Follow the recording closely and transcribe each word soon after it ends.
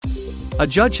A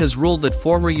judge has ruled that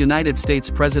former United States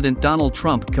President Donald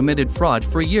Trump committed fraud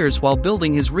for years while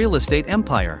building his real estate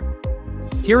empire.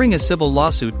 Hearing a civil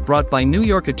lawsuit brought by New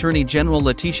York Attorney General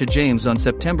Letitia James on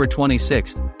September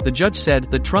 26, the judge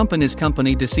said that Trump and his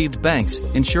company deceived banks,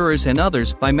 insurers and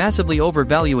others by massively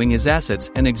overvaluing his assets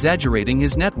and exaggerating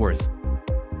his net worth.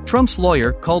 Trump's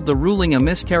lawyer called the ruling a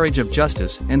miscarriage of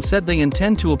justice and said they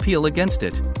intend to appeal against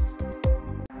it.